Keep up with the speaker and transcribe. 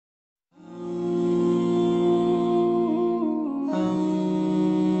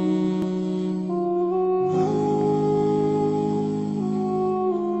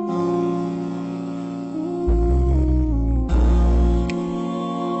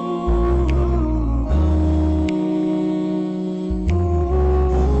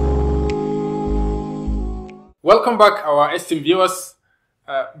Welcome back, our esteemed viewers.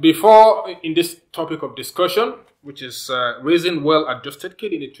 Before in this topic of discussion, which is raising well-adjusted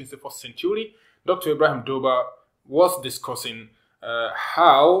kids in the 21st century, Dr. Ibrahim Doba was discussing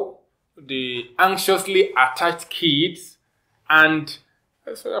how the anxiously attached kids and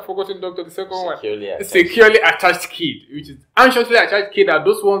sorry, I've forgotten, Doctor, the second one. Securely attached kid, which is anxiously attached kid are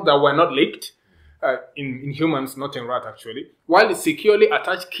those ones that were not licked. In humans, not in rat actually. While the securely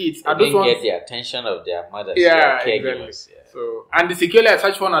attached kids are those ones get the attention of their mothers. Yeah, exactly. Yeah. So, and the securely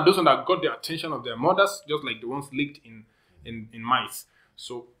attached one are those ones that got the attention of their mothers, just like the ones licked in mice.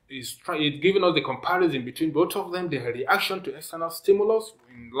 So it's giving us the comparison between both of them, their reaction to external stimulus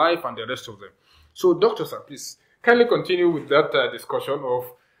in life and the rest of them. So, Doctor Sir, please kindly continue with that discussion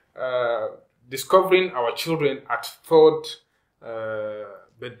of discovering our children at third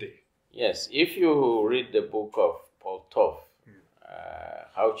birthday. Yes, if you read the book of Paul Toff,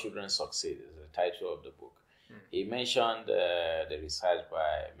 How Children Succeed is the title of the book. He mentioned the research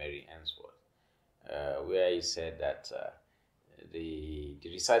by Mary Ainsworth, where he said that the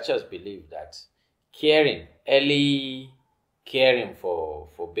researchers believe that early caring for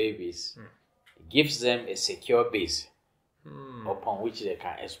babies gives them a secure base upon which they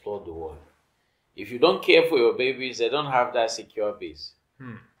can explore the world. If you don't care for your babies, they don't have that secure base.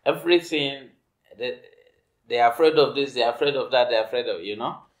 Everything, they are afraid of this, they are afraid of that, they are afraid of,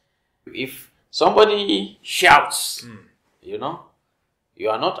 If somebody shouts, you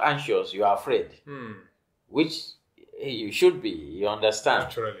are not anxious, you are afraid. Which you should be, you understand?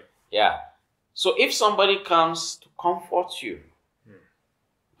 Naturally. Yeah. So if somebody comes to comfort you,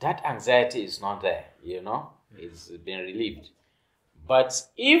 that anxiety is not there, It's been relieved. But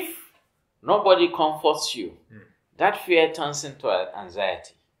if nobody comforts you, that fear turns into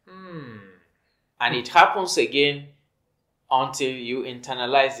anxiety. And it happens again until you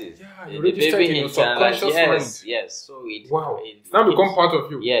internalize it. Yeah, you register it in your subconscious mind. Yes. So it now become part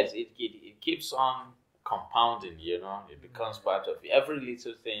of you. Yes, it keeps on compounding. It becomes part of you. Every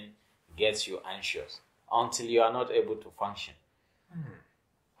little thing gets you anxious until you are not able to function.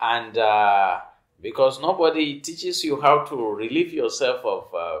 And because nobody teaches you how to relieve yourself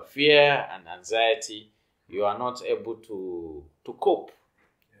of fear and anxiety, you are not able to cope.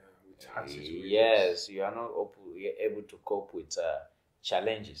 Yes, you are not able to cope with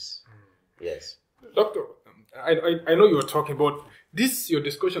challenges. Yes. Doctor, I know you were talking about this. Your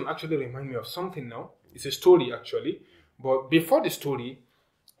discussion actually reminds me of something now. It's a story actually. But before the story,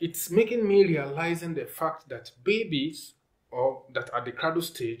 it's making me realizing the fact that babies or that at the cradle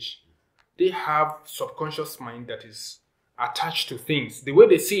stage, they have subconscious mind that is attached to things. The way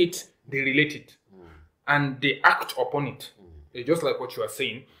they see it, they relate it. And they act upon it. Just like what you are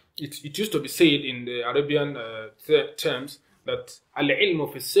saying. It used to be said in the Arabian terms that al-ilmu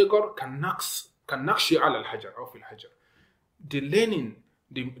fi al-sigar kan-naqshi ala al-hajar aw fi al-hajar. The learning,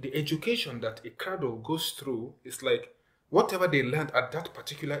 the education that a cradle goes through is like whatever they learned at that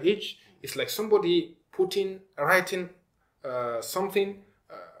particular age. It's like somebody writing something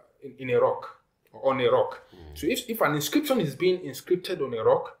in a rock or on a rock. So if an inscription is being inscripted on a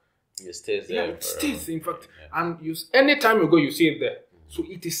rock, it stays there. Yeah, it stays, in fact. Yeah. And anytime you go, you see it there. So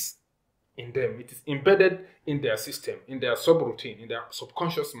it is in them. It is embedded in their system, in their subroutine, in their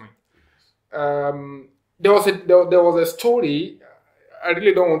subconscious mind. There was a story. I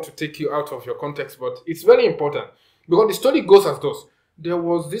really don't want to take you out of your context, but it's very important. Because the story goes as thus. There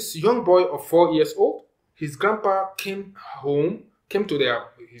was this young boy of 4 years old. His grandpa came to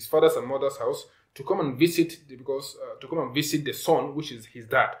his father's and mother's house to come and visit, the son, which is his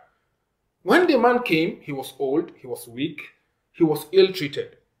dad. When the man came, he was old, he was weak, he was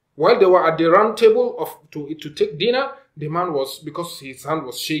ill-treated. While they were at the round table to take dinner, the man was, because his hand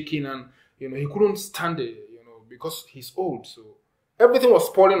was shaking and he couldn't stand it, because he's old. So everything was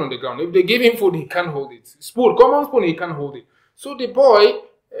falling on the ground. If they gave him food, he can't hold it. Common spoon, he can't hold it. So the boy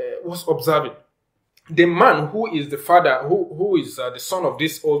was observing. The man who is the father, who is the son of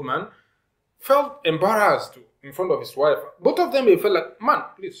this old man, felt embarrassed in front of his wife. Both of them, they felt like, man,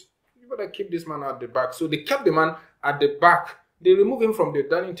 please, better keep this man at the back. So they kept the man at the back. They removed him from the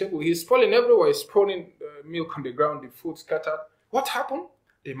dining table. He's falling everywhere. He's pouring milk on the ground, the food scattered. What happened?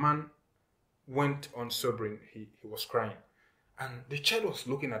 The man went on sobering. He was crying. And the child was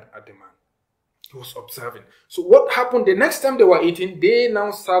looking at the man. He was observing. So what happened? The next time they were eating, they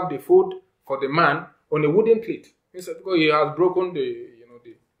now served the food for the man on a wooden plate. He said, because he has broken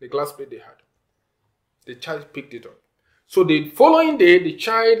the glass plate they had. The child picked it up. So the following day, the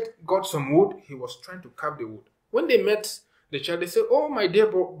child got some wood. He was trying to carve the wood. When they met the child, they said, oh, my dear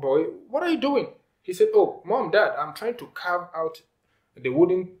boy, what are you doing? He said, oh, mom, dad, I'm trying to carve out the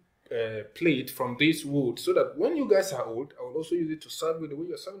wooden plate from this wood, so that when you guys are old, I will also use it to serve you the way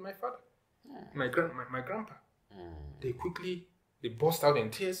you're serving my father, my grandpa. They burst out in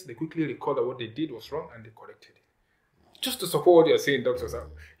tears. They quickly recalled that what they did was wrong and they corrected it. Just to support what you're saying, Dr.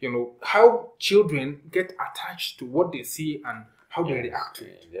 Sam, how children get attached to what they see and how they react to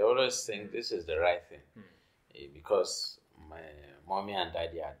it. They always think this is the right thing because my mommy and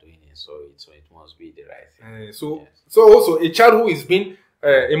daddy are doing it, so it must be the right thing. So also a child who is being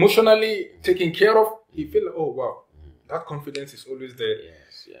emotionally taken care of, he feels like, oh wow, that confidence is always there.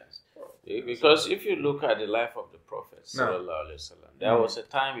 Yes. Because if you look at the life of the Prophet, there was a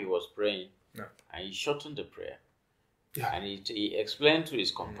time he was praying and he shortened the prayer. Yeah. And he explained to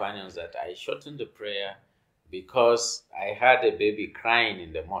his companions that I shortened the prayer because I had a baby crying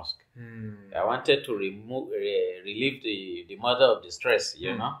in the mosque. I wanted to relieve the mother of the stress,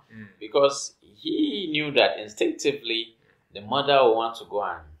 because he knew that instinctively the mother would want to go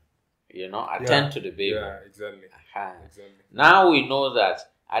and, attend to the baby. Yeah, exactly. Now we know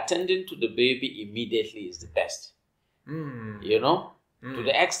that attending to the baby immediately is the best. To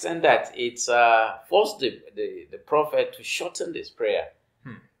the extent that it's forced the Prophet to shorten this prayer.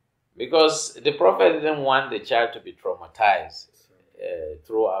 Because the Prophet didn't want the child to be traumatized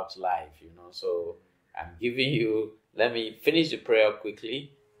throughout life, So I'm giving you, let me finish the prayer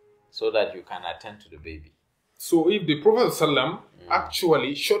quickly so that you can attend to the baby. So if the Prophet ﷺ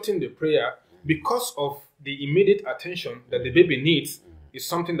actually shortened the prayer because of the immediate attention that the baby needs, is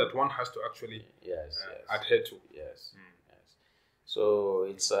something that one has to actually adhere to. Yes. So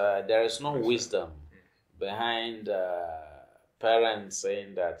it's there is no wisdom behind parents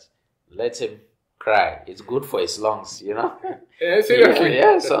saying that let him cry. It's good for his lungs, Seriously.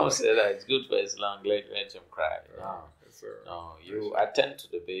 Yeah, some say that it's good for his lungs. Let him cry. No, you attend to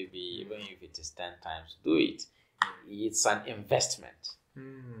the baby, even if it is 10 times. Do it. It's an investment.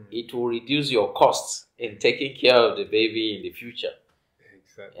 It will reduce your costs in taking care of the baby in the future.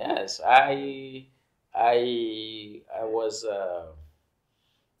 Exactly. Yes, I was a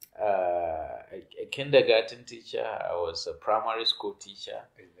kindergarten teacher. I was a primary school teacher,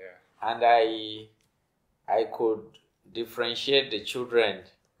 and I could differentiate the children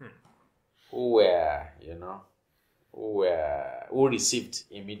who were, who received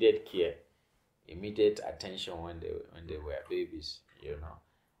immediate care, immediate attention when they were babies,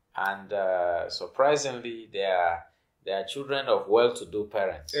 and surprisingly, they are children of well-to-do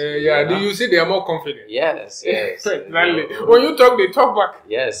parents. Do you see they are more confident? Yes. Exactly. When you talk, they talk back.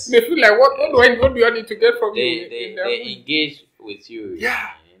 Yes. They feel like, what do I need to get from you? They engage with you.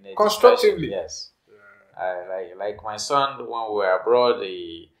 Yeah. Constructively. Yes. Like my son, when we were abroad,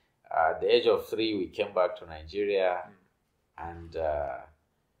 at the age of 3, we came back to Nigeria, and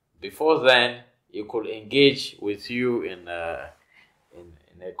before then, he could engage with you in a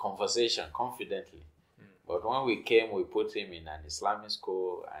conversation confidently. But when we came, we put him in an Islamic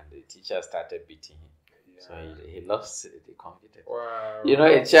school, and the teacher started beating him. So he lost the confidence. Wow.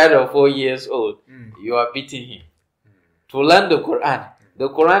 A child of 4 years old, you are beating him. To learn the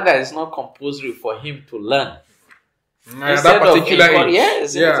Quran that is not compulsory for him to learn. Instead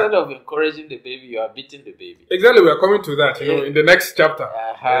of encouraging the baby, you are beating the baby. Exactly, we are coming to that, in the next chapter.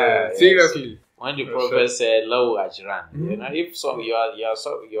 Seriously. When the Prophet said, "Lahu ajran," if so, you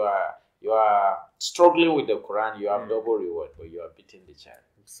are struggling with the Quran, you have double reward, but you are beating the child.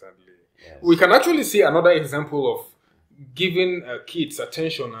 Exactly. Yes. We can actually see another example of giving kids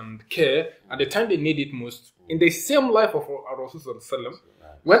attention and care at the time they need it most. In the same life of Rasulullah,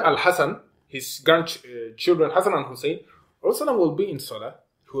 when Al-Hassan, his grandchildren, Hassan and Hussein, Rasulullah will be in Salah,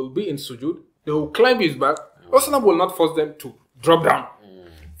 he will be in Sujud, they will climb his back. Rasulullah will not force them to drop down.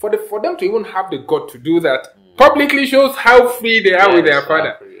 For them to even have the gut to do that publicly shows how free they are with their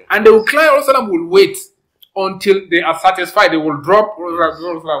father. And they will climb, Rasulullah will wait until they are satisfied. They will drop,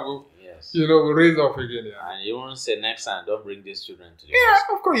 Rasulullah will raise up again. Yeah. And you won't say next time, don't bring these children to the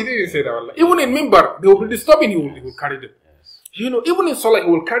mosque. Of course, he didn't say that. Even in Mimbar, they will be disturbing, he will carry them. Yes. Even in Salah, he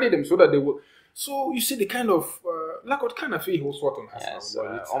will carry them so that they will. So you see the kind of, what kind of he was what on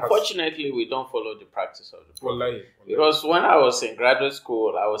Hassan. Yes. Unfortunately, we don't follow the practice of the Prophet. Wallahi. Because when I was in graduate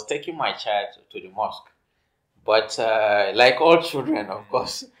school, I was taking my child to the mosque. But like all children, of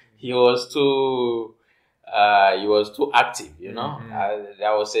course, he was too active,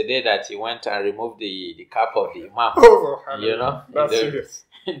 There was a day that he went and removed the cap of the imam. That's serious.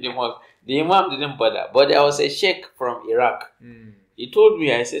 The imam didn't bother. But there was a sheikh from Iraq. He told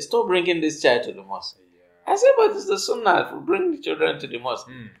me, I said, stop bringing this child to the mosque. I said, but it's the sunnah, bring the children to the mosque.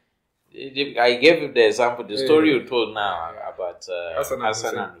 I gave him the example, the story you told now about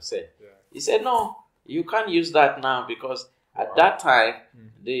Hassan and Hussein. He said, no, you can't use that now because At that time,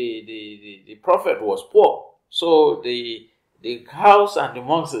 the prophet was poor, so the house and the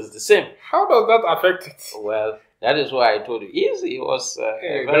monks is the same. How does that affect it? Well, that is why I told you. He was a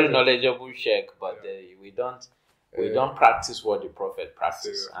very knowledgeable sheikh, but we don't practice what the prophet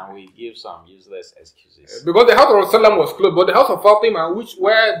practiced, and we give some useless excuses. Because the house of Rasulullah was closed, but the house of Fatima,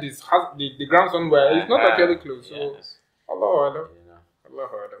 where the grandson were, is not actually closed. So, yes. Allah.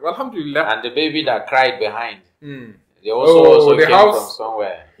 Well, alhamdulillah. And the baby that cried behind, they also came from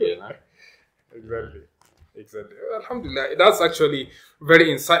somewhere. Exactly. Alhamdulillah. That's actually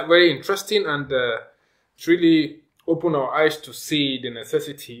very interesting, and it really opened our eyes to see the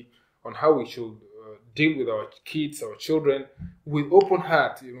necessity on how we should deal with our kids, our children, with open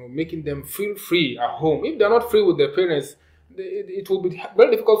heart, making them feel free at home. If they're not free with their parents, it will be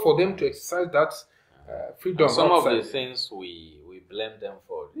very difficult for them to exercise that freedom. And some of the things we blame them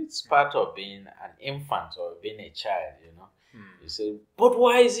for, it's part of being an infant or being a child, You say, but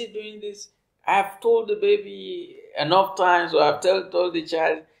why is he doing this? I've told the baby enough times, or I've told the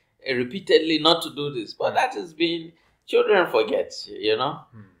child repeatedly not to do this. But that has been, children forget,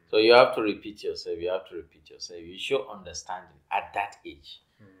 So you have to repeat yourself. You show understanding at that age.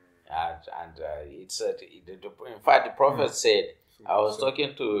 It's in fact, the Prophet said, I was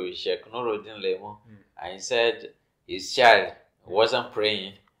talking to Sheikh Nuruddin Lemo, and he said his child wasn't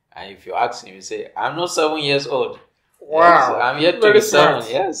praying. And if you ask him, he say, I'm not 7 years old. Wow. Yes, I'm yet to be 7.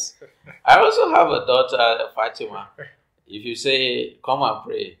 Yes. I also have a daughter, Fatima. If you say, come and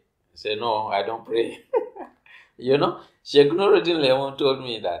pray, say, no, I don't pray. Sheikh Nuruddin Lemo told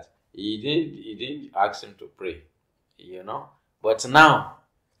me that he didn't ask him to pray, But now,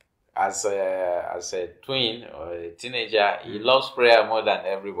 as a twin or a teenager, he loves prayer more than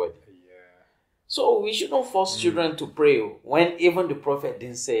everybody. Yeah. So we shouldn't force children to pray when even the Prophet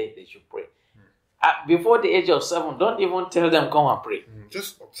didn't say they should pray. Before the age of 7, don't even tell them come and pray.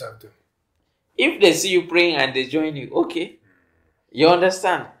 Just observe them. If they see you praying and they join you, okay, you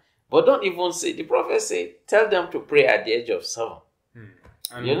understand. But don't even say, the Prophet said, tell them to pray at the age of 7.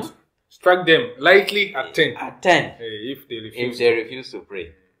 And strike them lightly at 10. At 10. If they refuse to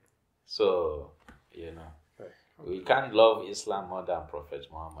pray. So, we can't love Islam more than Prophet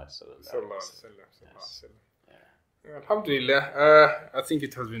Muhammad sallallahu alaihi wasallam. Alhamdulillah. I think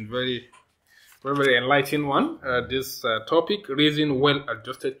it has been very, very enlightening one. This topic, raising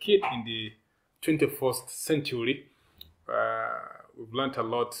well-adjusted kids in the 21st century. We've learned a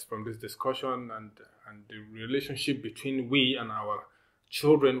lot from this discussion, and the relationship between we and our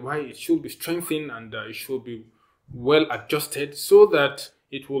children, why it should be strengthened, and it should be well adjusted so that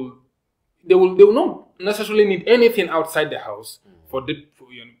they will not necessarily need anything outside the house for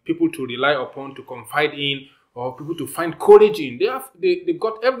people to rely upon, to confide in, or people to find courage in. They've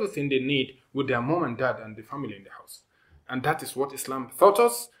got everything they need with their mom and dad and the family in the house. And that is what Islam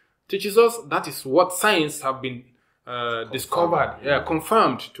teaches us. That is what science have been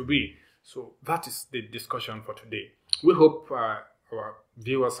confirmed to be. So that is the discussion for today. We hope our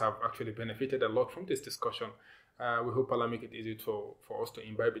viewers have actually benefited a lot from this discussion. We hope Allah make it easy for us to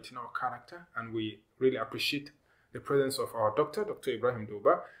imbibe it in our character, and we really appreciate the presence of our Dr. Ibrahim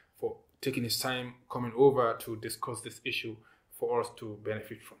Doba, for taking his time coming over to discuss this issue for us to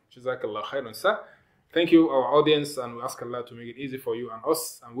benefit from. Jazakallah khairan, sir. Thank you, our audience, and we ask Allah to make it easy for you and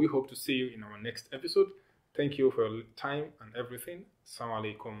us, and we hope to see you in our next episode. Thank you for your time and everything. Assalamu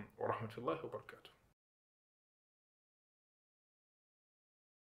alaikum wa rahmatullahi wa barakatuh.